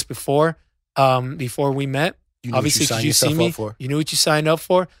 You knew this before we met. You knew Obviously, what because you you see signed me, yourself up for. you knew what you signed up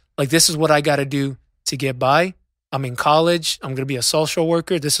for. Like, this is what I got to do to get by. I'm in college. I'm gonna be a social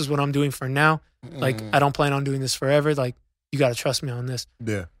worker. This is what I'm doing for now. Like, I don't plan on doing this forever. Like, you got to trust me on this.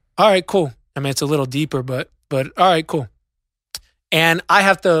 Yeah. All right, cool. I mean, it's a little deeper, but all right, cool. And I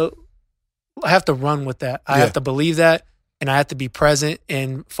have to run with that. I have to believe that, and I have to be present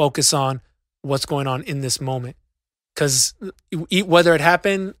and focus on what's going on in this moment. Because whether it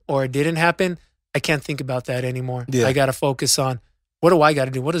happened or it didn't happen, I can't think about that anymore. Yeah. I got to focus on, what do I got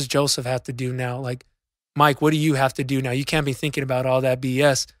to do? What does Joseph have to do now? Like, Mike, what do you have to do now? You can't be thinking about all that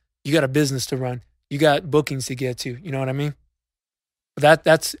BS. You got a business to run. You got bookings to get to. You know what I mean?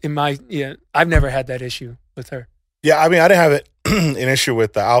 That's I've never had that issue with her. Yeah, I mean, I didn't have an issue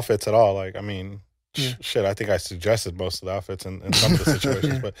with the outfits at all. Like, I mean, Yeah. shit, I think I suggested most of the outfits in some of the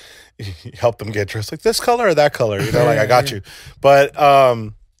situations, but you help them get dressed like this color or that color, like, I got you. But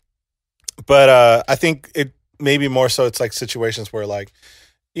I think it maybe more so it's like situations where, like,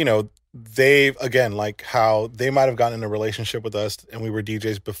 they, again, like how they might have gotten in a relationship with us and we were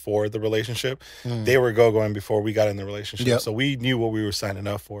DJs before the relationship. They were going before we got in the relationship. Yep. So we knew what we were signing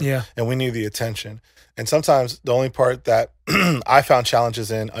up for. Yeah. And we knew the attention. And sometimes the only part that I found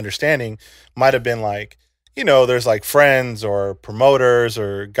challenges in understanding might have been like, there's like friends or promoters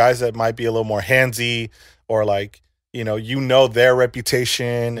or guys that might be a little more handsy, or like, you know their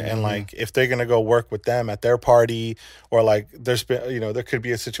reputation and like if they're gonna go work with them at their party, or like there's been there could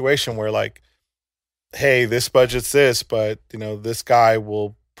be a situation where like, hey, this budget's this, but this guy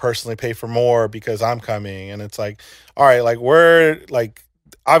will personally pay for more because I'm coming, and it's like, all right, like we're like,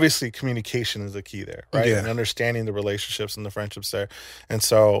 obviously communication is the key there, right? Yeah. And understanding the relationships and the friendships there. And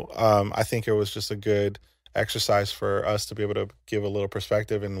so I think it was just a good exercise for us to be able to give a little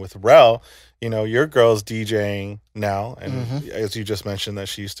perspective. And with Rel, your girl's DJing now, and as you just mentioned that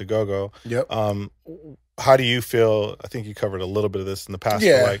she used to go. Yep. How do you feel? I think you covered a little bit of this in the past,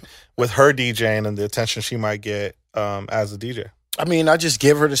 Yeah. but like with her DJing and the attention she might get as a DJ. I mean, I just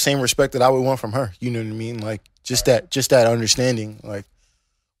give her the same respect that I would want from her. You know what I mean? Like just that understanding. Like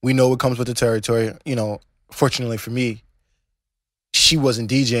we know what comes with the territory. Fortunately for me, she wasn't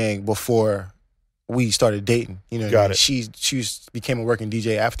DJing before we started dating. Got it. She became a working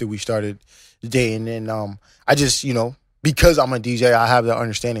DJ after we started dating, and I just because I'm a DJ, I have that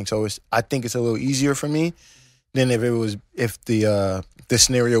understanding. So I think it's a little easier for me than if the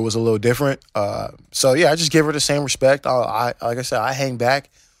scenario was a little different. So yeah, I just give her the same respect. I like I said, I hang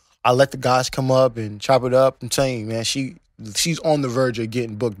back. I let the guys come up and chop it up. I'm telling you, man, she's on the verge of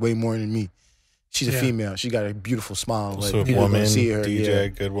getting booked way more than me. She's a female. She got a beautiful smile. Like, So people woman gonna see her. DJ, Yeah.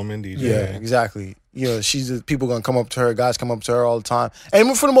 good woman DJ. Yeah, exactly. People gonna come up to her. Guys come up to her all the time,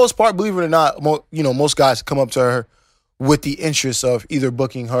 and for the most part, believe it or not, most guys come up to her with the interest of either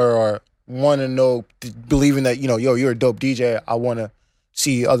booking her or want to know, believing that you're a dope DJ. I want to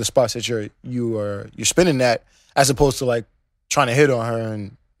see other spots that you're spinning at, as opposed to like trying to hit on her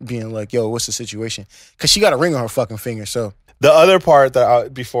and being like, yo, what's the situation? Because she got a ring on her fucking finger. So The other part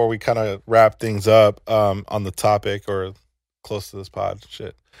that before we kind of wrap things up on the topic or close to this pod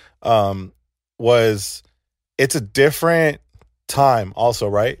shit, was it's a different time also,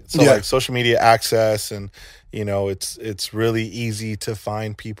 right? So Yeah. like social media access, and it's really easy to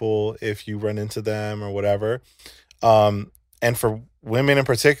find people if you run into them or whatever. And for women in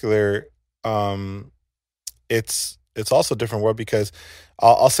particular, it's also a different world, because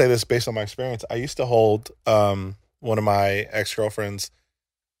I'll say this based on my experience. I used to hold one of my ex-girlfriends,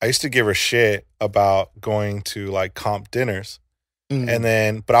 I used to give her shit about going to like comp dinners.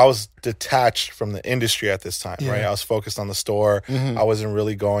 And but I was detached from the industry at this time, right? I was focused on the store. I wasn't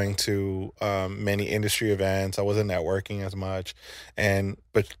really going to many industry events. I wasn't networking as much.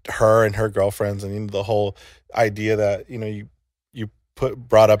 But her and her girlfriends, and the whole idea that, you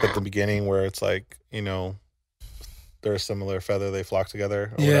brought up at the beginning, where it's like, they're a similar feather, they flock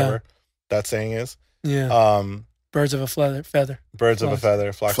together, or whatever that saying is. Yeah. Birds of a feather. Birds of a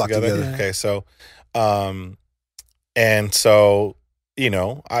feather flock together. together. Okay, so, and so,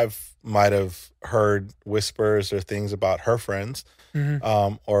 I've might have heard whispers or things about her friends,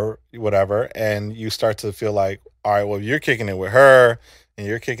 or whatever, and you start to feel like, all right, well, you're kicking it with her, and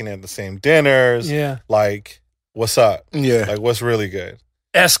you're kicking it at the same dinners. Yeah. Like, what's up? Yeah. Like, what's really good?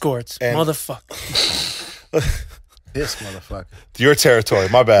 Escorts, And- motherfucker. This motherfucker. Your territory,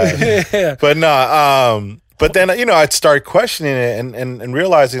 my bad. Yeah. But no, but then I'd start questioning it and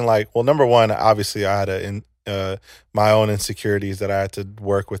realizing, like, well, number one, obviously I had my own insecurities that I had to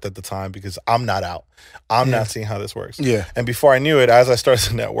work with at the time, because I'm not out. I'm not seeing how this works. Yeah. And before I knew it, as I started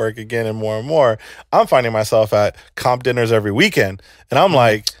to network again and more, I'm finding myself at comp dinners every weekend, and I'm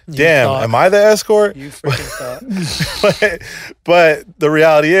like, damn, thought. am I the escort? You freaking thought. but the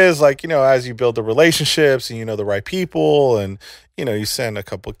reality is, like, as you build the relationships and the right people, and you send a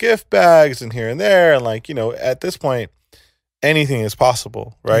couple gift bags and here and there, and like, at this point, anything is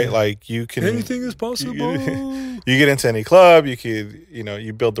possible, right? Yeah. Like, you can Anything is possible. you get into any club, you could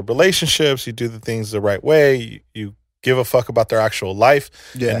you build the relationships, you do the things the right way, you give a fuck about their actual life,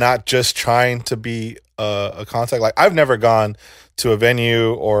 Yeah. and not just trying to be a contact. Like, I've never gone to a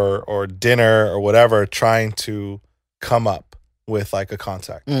venue or dinner or whatever trying to come up with like a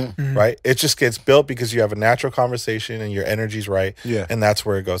contact, right? It just gets built because you have a natural conversation and your energy's right, Yeah. and that's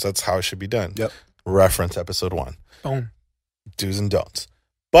where it goes. That's how it should be done. Yep. Reference episode 1. Boom. Do's and don'ts.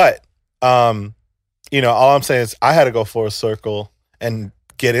 But all I'm saying is I had to go full circle and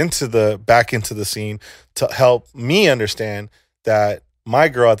get back into the scene to help me understand that my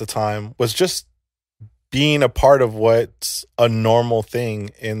girl at the time was just being a part of what's a normal thing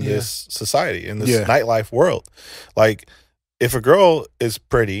in this society, in this nightlife world. Like, if a girl is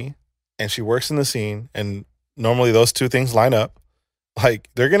pretty and she works in the scene, and normally those two things line up, like,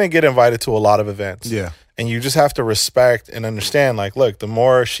 they're going to get invited to a lot of events. Yeah. And you just have to respect and understand, like, look, the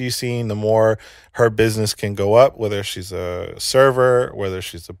more she's seen, the more her business can go up, whether she's a server, whether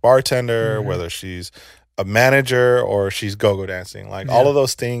she's a bartender, whether she's a manager, or she's go-go dancing. Like, all of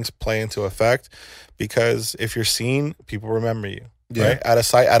those things play into effect. because if you're seen, people remember you. Yeah. Right? Out of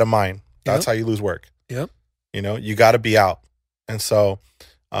sight, out of mind. That's how you lose work. Yep. You know, you got to be out. And so,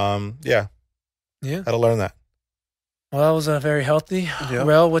 Yeah. had to learn that. Well, that was very healthy. Yeah.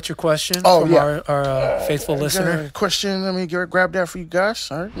 Rel, what's your question from our faithful listener? Question. Let me grab that for you guys.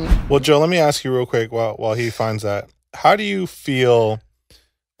 All right. Well, Joe, let me ask you real quick while he finds that. How do you feel,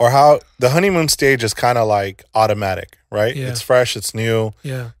 or how the honeymoon stage is kind of like automatic, right? Yeah. It's fresh, it's new.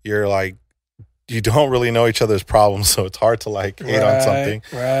 Yeah. You're like, you don't really know each other's problems, so it's hard to like hate on something.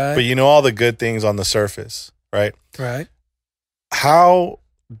 Right. But you know all the good things on the surface, right? Right. How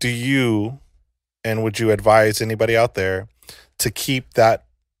do you, and would you advise anybody out there to keep that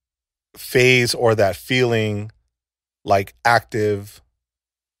phase or that feeling like active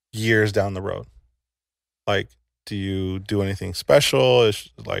years down the road? Like, do you do anything special? Does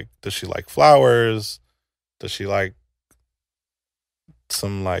she like flowers? Does she like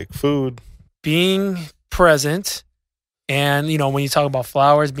some like food? Being present, and when you talk about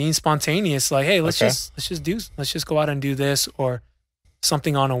flowers, being spontaneous, like, hey, let's just go out and do this, or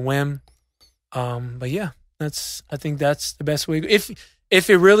something on a whim. But yeah, I think that's the best way. If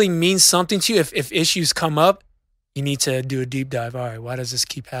it really means something to you, if issues come up, you need to do a deep dive. All right, why does this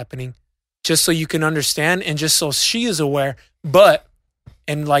keep happening? Just so you can understand, and just so she is aware. But,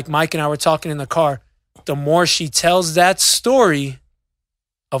 and like Mike and I were talking in the car, the more she tells that story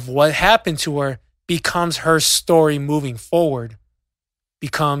of what happened to her, becomes her story moving forward,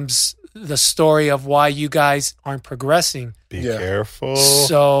 becomes the story of why you guys aren't progressing. Be careful.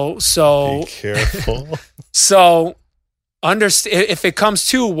 So be careful. So understand, if it comes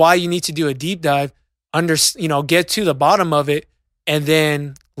to why you need to do a deep dive, get to the bottom of it, and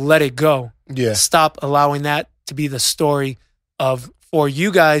then let it go. Yeah. Stop allowing that to be the story for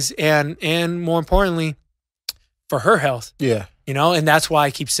you guys, and more importantly, for her health. Yeah. And that's why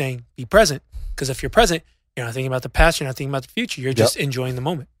I keep saying be present. Because if you're present, you're not thinking about the past, you're not thinking about the future. You're just enjoying the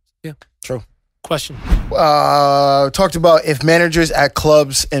moment. Yeah. True. Question. Talked about if managers at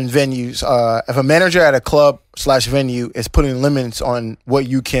clubs and venues, if a manager at a club/venue is putting limits on what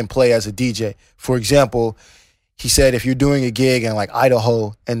you can play as a DJ. For example, he said if you're doing a gig in like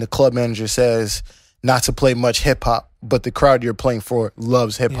Idaho and the club manager says not to play much hip hop, but the crowd you're playing for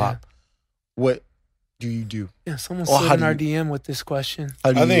loves hip hop, what do you do? Yeah, someone slid in our DM with this question.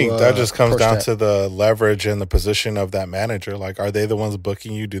 I think that just comes down to the leverage and the position of that manager. Like, are they the ones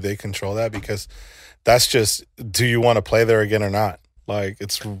booking you? Do they control that? Because that's just, do you want to play there again or not? Like,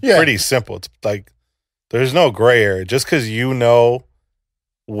 it's pretty simple. It's like, there's no gray area. Just because you know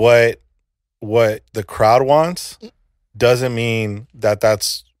what the crowd wants doesn't mean that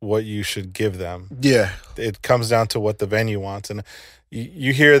that's what you should give them. Yeah. It comes down to what the venue wants. And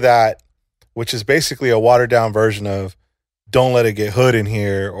you hear that, which is basically a watered down version of don't let it get hood in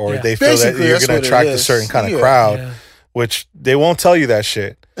here, or they feel that you're going to attract a certain kind of crowd, which they won't tell you that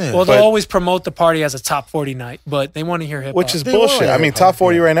shit. Yeah. Well, they'll always promote the party as a top 40 night, but they want to hear hip hop. Which is bullshit. I mean, top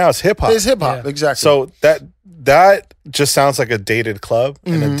 40 right now is hip hop. It's hip hop, exactly. So that just sounds like a dated club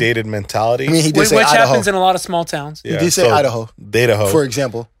and a dated mentality. I mean, he did say which Idaho. happens in a lot of small towns. He did say Idaho, for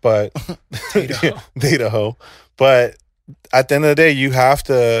example. But Idaho. But at the end of the day, you have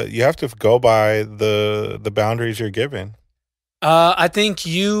to go by the boundaries you're given. I think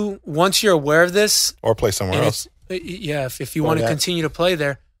once you're aware of this, or play somewhere else. If you want to continue to play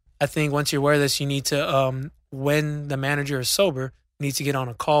there, I think once you're aware of this, you need to when the manager is sober, you need to get on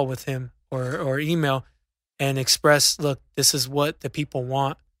a call with him or email and express, look, this is what the people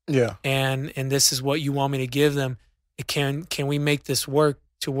want. Yeah. And this is what you want me to give them. Can we make this work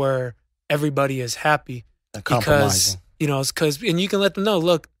to where everybody is happy? Compromising. And you can let them know,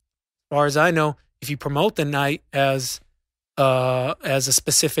 look, as far as I know, if you promote the night as a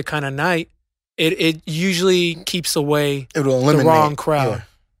specific kind of night, it usually keeps away the wrong crowd,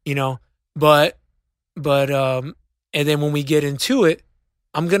 But and then when we get into it,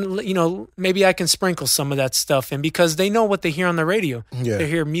 I'm gonna, maybe I can sprinkle some of that stuff in because they know what they hear on the radio. Yeah. They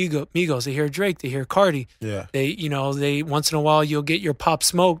hear Migos, they hear Drake, they hear Cardi. Yeah. They once in a while you'll get your Pop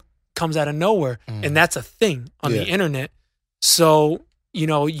Smoke comes out of nowhere, and that's a thing on the internet. So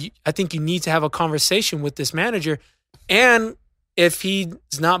I think you need to have a conversation with this manager, and if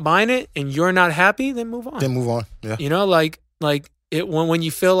he's not buying it and you're not happy, then move on. Yeah. When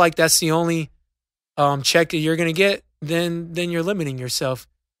you feel like that's the only check that you're gonna get, then you're limiting yourself.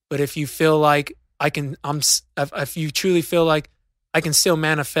 But if you feel like if you truly feel like I can still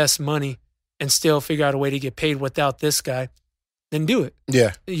manifest money and still figure out a way to get paid without this guy, then do it.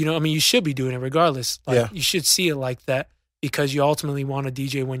 Yeah. You should be doing it regardless. You should see it like that because you ultimately want to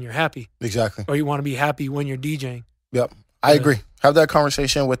DJ when you're happy. Exactly. Or you want to be happy when you're DJing. Yep. I agree. Have that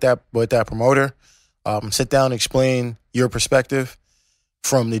conversation with that promoter. Sit down, explain your perspective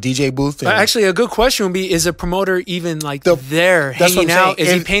from the DJ booth. Actually, a good question would be: is a promoter even like there that's what hanging I'm out? saying.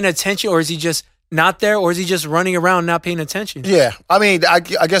 Is he paying attention, or is he just not there, or is he just running around not paying attention? Yeah, I mean, I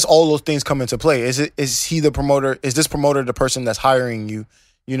guess all those things come into play. Is he the promoter? Is this promoter the person that's hiring you?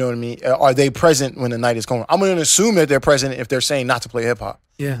 You know what I mean? Are they present when the night is going? I'm going to assume that they're present if they're saying not to play hip hop.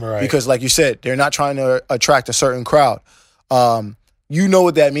 Yeah, Right. Because, like you said, they're not trying to attract a certain crowd. You know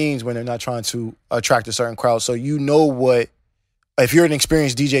what that means when they're not trying to attract a certain crowd. So you know what. If you're an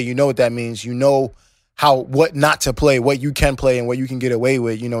experienced DJ, you know what that means. You know what not to play, what you can play, and what you can get away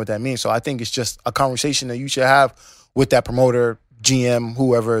with. You know what that means. So I think it's just a conversation that you should have with that promoter, GM,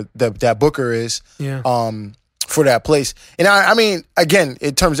 whoever that booker is, for that place. And I mean, again,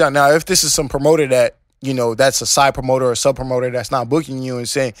 it turns out now if this is some promoter that that's a side promoter or sub promoter that's not booking you and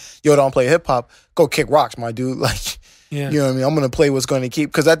saying, "Yo, don't play hip hop," go kick rocks, my dude. Like, you know what I mean? I'm gonna play what's going to keep.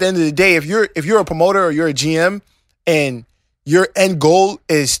 Because at the end of the day, if you're a promoter or you're a GM and your end goal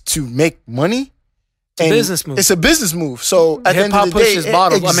is to make money. It's a business move. It's a business move. So at the end of the day, pushes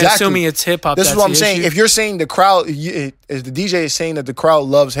bottles. exactly. I mean, assuming it's hip hop. This is what I'm saying. If you're saying the crowd, if the DJ is saying that the crowd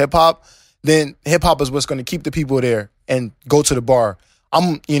loves hip hop, then hip hop is what's going to keep the people there and go to the bar.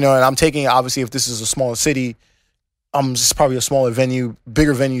 And I'm taking, obviously, if this is a smaller city, it's probably a smaller venue.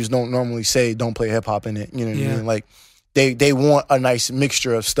 Bigger venues don't normally say don't play hip hop in it. You know what I mean? Like they want a nice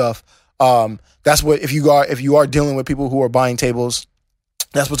mixture of stuff. That's what if you are dealing with people who are buying tables,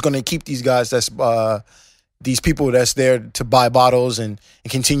 that's what's going to keep these guys. These people that's there to buy bottles and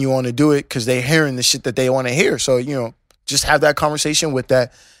continue on to do it because they're hearing the shit that they want to hear. So just have that conversation with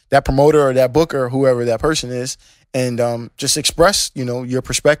that promoter or that booker or whoever that person is, and just express your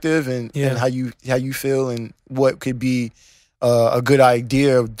perspective and how you feel and what could be a good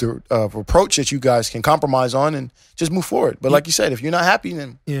idea of approach that you guys can compromise on and just move forward. But like you said, if you're not happy,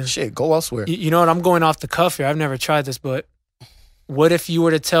 then shit, go elsewhere. You know what? I'm going off the cuff here. I've never tried this, but what if you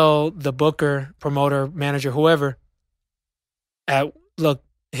were to tell the booker, promoter, manager, whoever, look,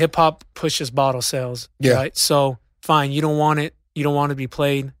 hip hop pushes bottle sales, right? So fine, you don't want it. You don't want to be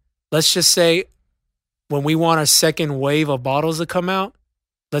played. Let's just say when we want our second wave of bottles to come out,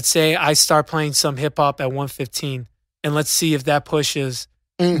 let's say I start playing some hip hop at 1:15. And let's see if that pushes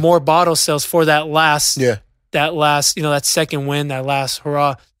more bottle sales for that last, that second win, that last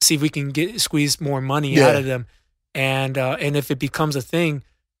hurrah. See if we can squeeze more money out of them, and if it becomes a thing,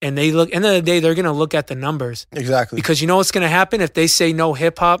 and they look. End of the day, they're gonna look at the numbers exactly because you know what's gonna happen if they say no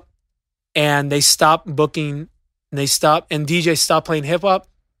hip hop, and they stop booking, and DJs stop playing hip hop.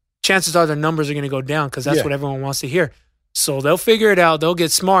 Chances are their numbers are gonna go down because that's what everyone wants to hear. So they'll figure it out. They'll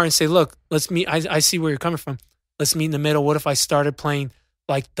get smart and say, "Look, let's meet. I see where you're coming from. Let's meet in the middle. What if I started playing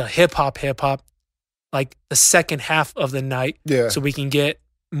like the hip hop, like the second half of the night, so we can get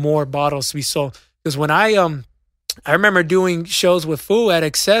more bottles to be sold?" Because when I remember doing shows with Fu at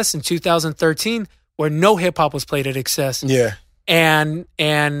Excess in 2013, where no hip hop was played at Excess. Yeah, and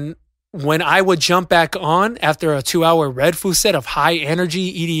when I would jump back on after a 2-hour Red Fu set of high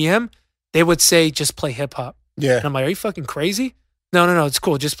energy EDM, they would say, "Just play hip hop." Yeah, and I'm like, "Are you fucking crazy?" No, it's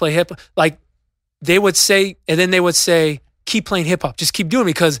cool. Just play hip hop. Like. They would say, and then they would say, "Keep playing hip hop. Just keep doing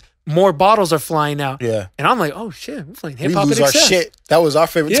it because more bottles are flying out." Yeah, and I'm like, "Oh shit, we're playing hip hop." We lose our shit. That was our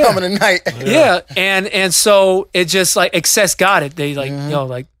favorite time of the night. And so it just like Excess got it. They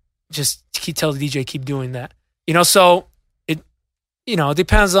like just tell the DJ keep doing that. So it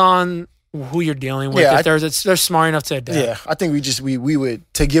depends on who you're dealing with. If they're smart enough to adapt. Yeah, I think we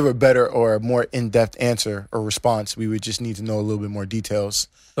would to give a better or a more in-depth answer or response, we would just need to know a little bit more details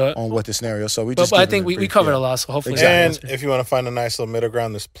on what the scenario. So but I think we covered a lot. So hopefully, and if you want to find a nice little middle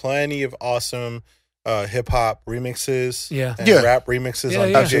ground, there's plenty of awesome hip hop remixes, and rap remixes on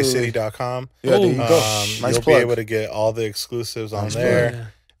DJCity.com. Yeah, there you go. Nice You'll plug. be able to get all the exclusives on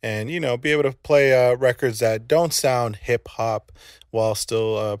there, and be able to play records that don't sound hip hop while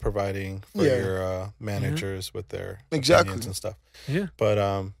still providing for your managers with their opinions and stuff. Yeah,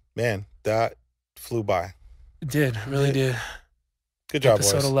 but man, that flew by. It did, really did. Good job,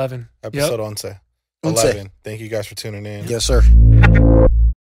 Episode boys. 11. Episode 11. Thank you guys for tuning in. Yes, sir.